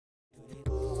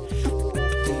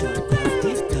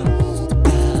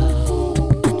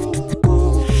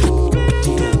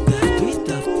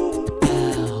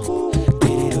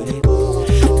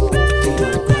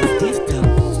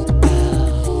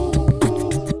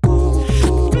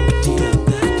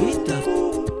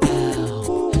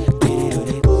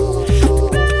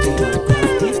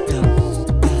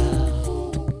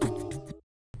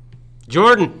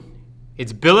Jordan.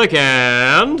 It's Billick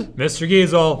and... Mr.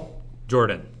 Giesel,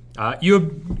 Jordan.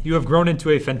 You have grown into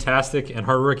a fantastic and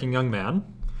hardworking young man.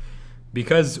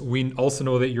 Because we also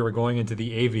know that you are going into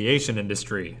the aviation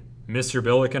industry, Mr.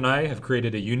 Billick and I have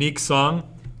created a unique song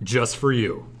just for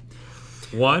you.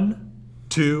 1,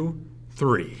 2,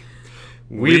 3.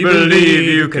 We believe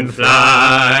you can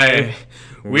fly.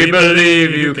 We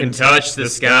believe you can touch the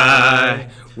sky.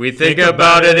 We think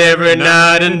about it every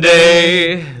night and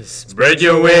day. Spread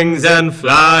your wings and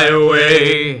fly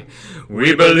away.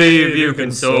 We believe you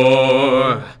can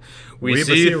soar. We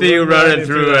see you running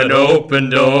through an open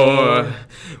door.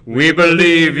 We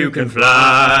believe you can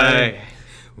fly.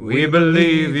 We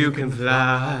believe you can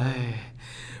fly.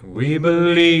 We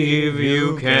believe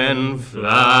you can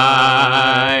fly.